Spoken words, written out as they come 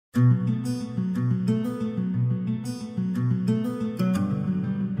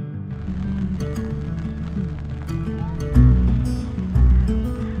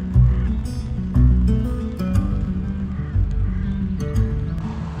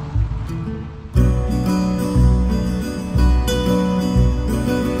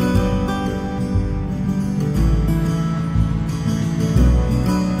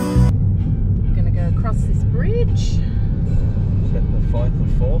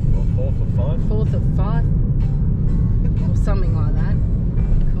fourth or Fife. 4th of Fife, or something like that.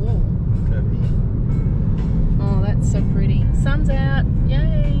 Cool. Look over here. Oh, that's so pretty. Sun's out.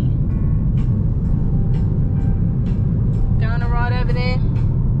 Yay. Going alright over there?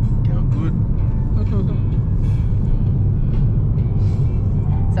 Going good.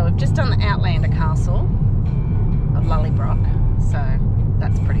 So we've just done the Outlander Castle of Lullybrock, so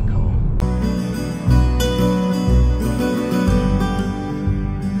that's pretty cool.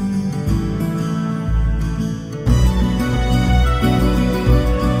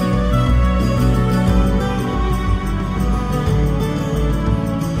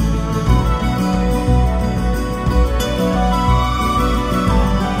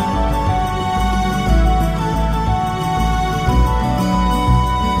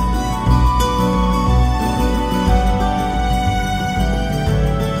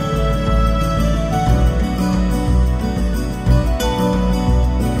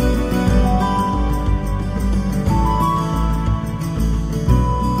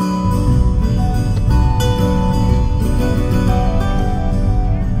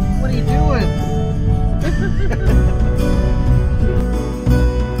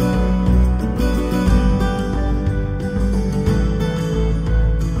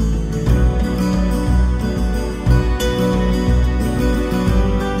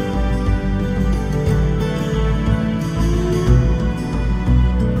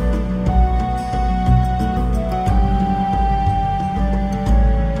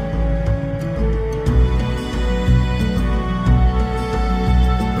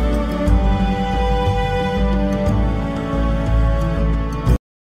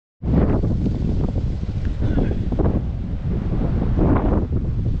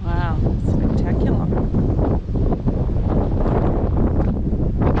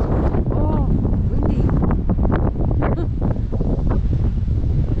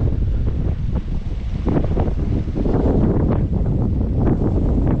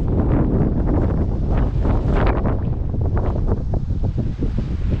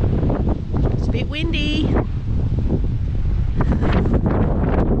 Windy.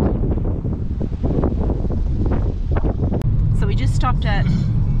 So we just stopped at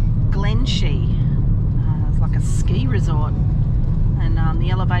Glenshee. It's like a ski resort, and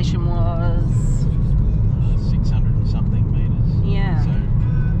the elevation was 600 and something metres. Yeah. So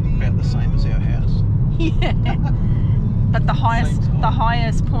about the same as our house. Yeah. But the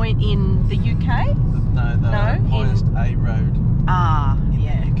highest point in the UK? No, highest A road. Ah, in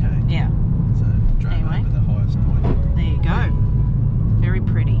yeah. the UK. Yeah. So drove Anyway. over the highest point. There you go. Very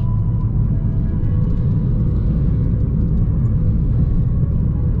pretty.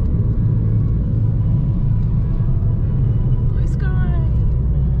 Blue sky.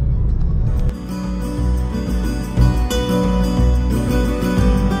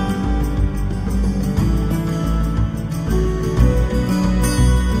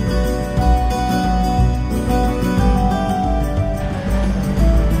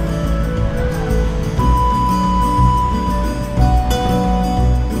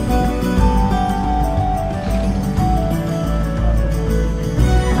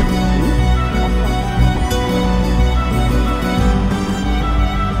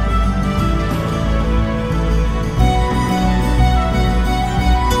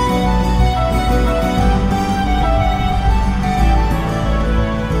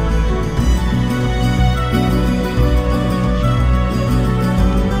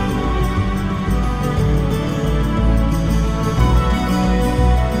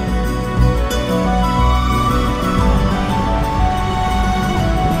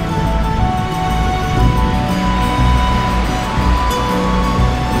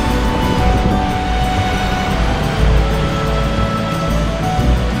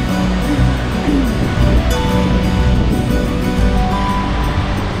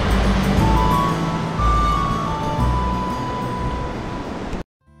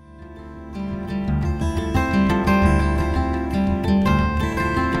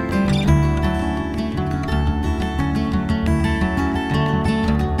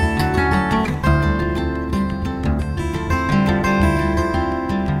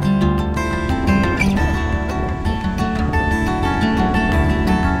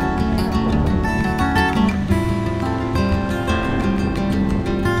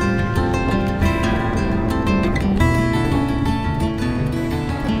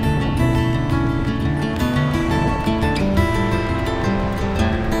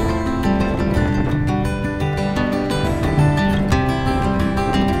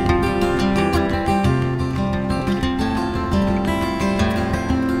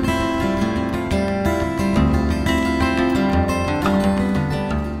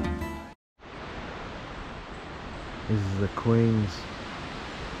 This is the Queen's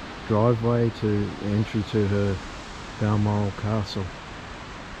driveway to entry to her Balmoral castle.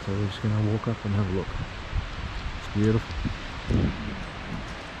 So we're just going to walk up and have a look. It's beautiful.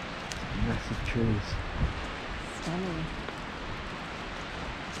 Massive trees. Stunning.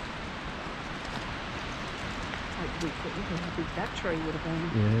 Look how big that tree would have been.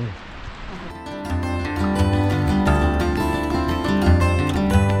 Yeah.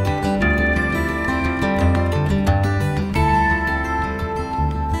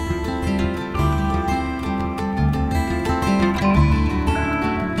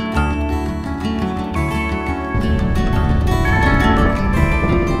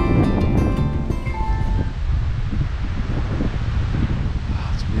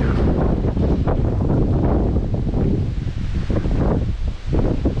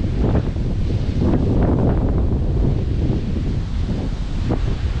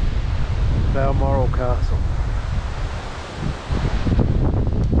 Balmoral Castle.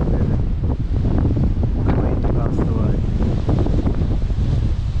 Queen passed away.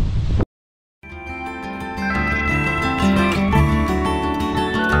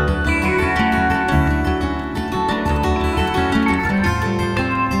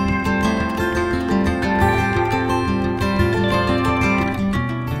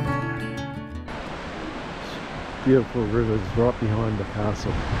 Beautiful rivers right behind the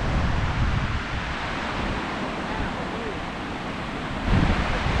castle.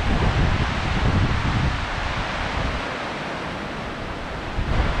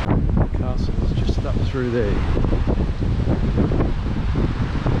 Castle is just up through there.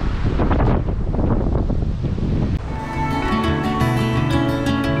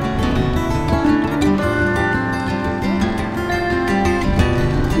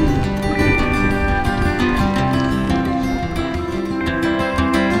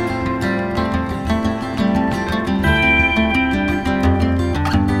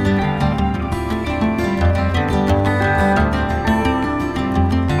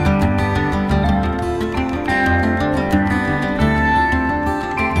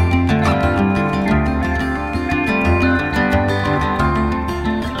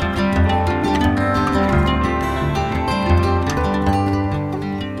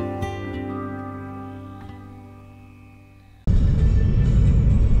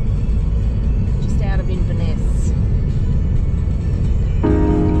 Just out of Inverness.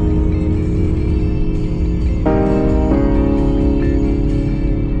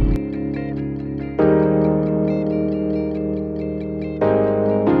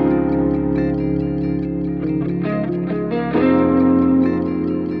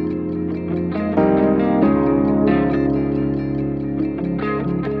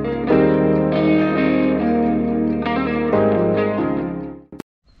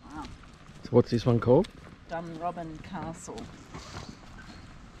 What's this one called? Dunrobin Castle.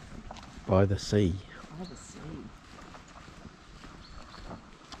 By the sea. By the sea.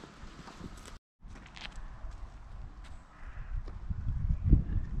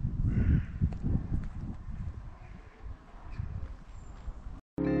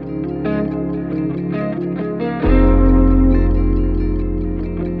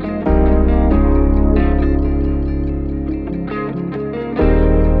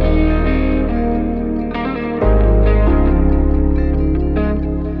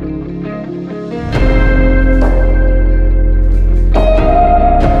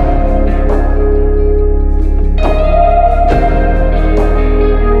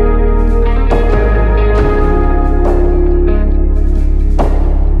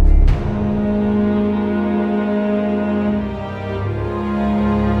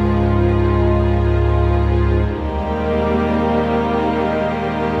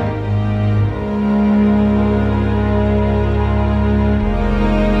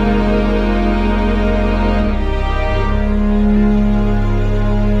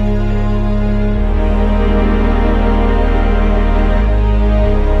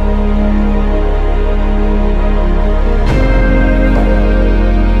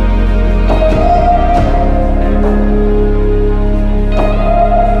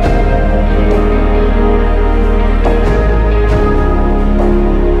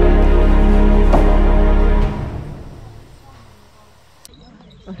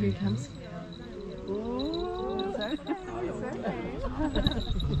 Oh, here he comes.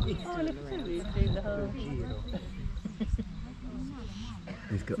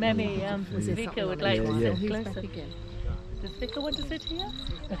 Maybe Vika would like to sit closer. Again. Does Vika want to sit here?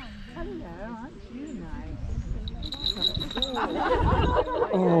 Hello, aren't you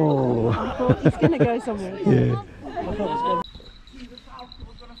Oh. I thought he's going to go somewhere. Yeah.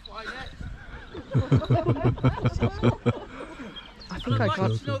 I think I I'd got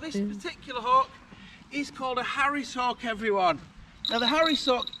like to know this particular hawk is called a Harris hawk, everyone. Now the Harris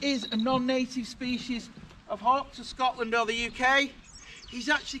hawk is a non-native species of hawk to Scotland or the UK. He's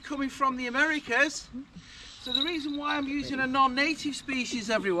actually coming from the Americas. So the reason why I'm using a non-native species,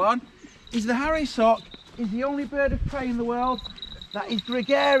 everyone, is the Harris hawk is the only bird of prey in the world that is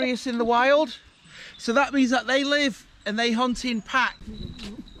gregarious in the wild. So that means that they live and they hunt in pack.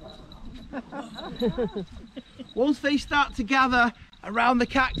 Once they start to gather around the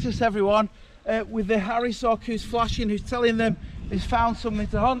cactus, everyone, with the Harris hawk who's flashing, who's telling them he's found something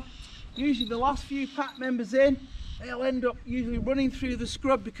to hunt, usually the last few pack members in, they'll end up usually running through the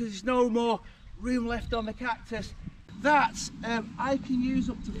scrub because there's no more room left on the cactus. That's, I can use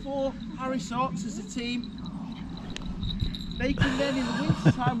up to 4 Harris hawks as a team. They can then, in the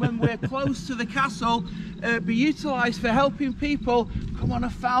winter time when we're close to the castle, be utilised for helping people come on a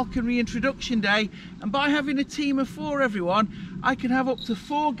falconry introduction day. And by having a team of 4, everyone, I can have up to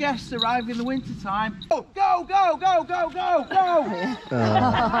 4 guests arrive in the winter time. Go, go, go, go, go, go, go!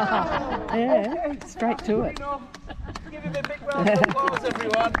 Yeah, Okay, straight to it. enough. Give him a big round of applause,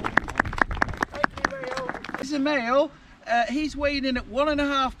 everyone. Thank you, male. This is a male. He's weighing in at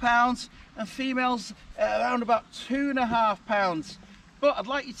 1.5 pounds and females around about 2.5 pounds. But I'd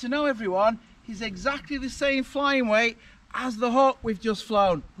like you to know, everyone, he's exactly the same flying weight as the hawk we've just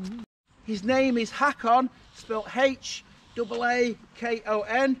flown. His name is Hakon, spelled H-A-A-K-O-N,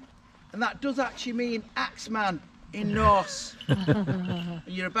 and that does actually mean axeman in Norse. And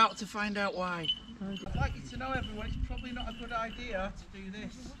you're about to find out why. I'd like you to know, everyone, it's probably not a good idea to do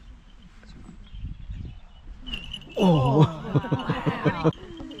this. Oh!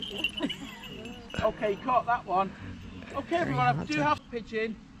 Okay, caught that one. Okay, everyone, I do have a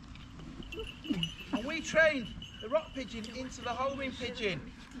pigeon. And we trained the rock pigeon into the homing pigeon.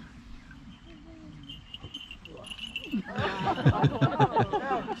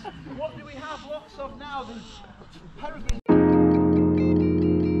 Now, what do we have lots of now? There's peregrines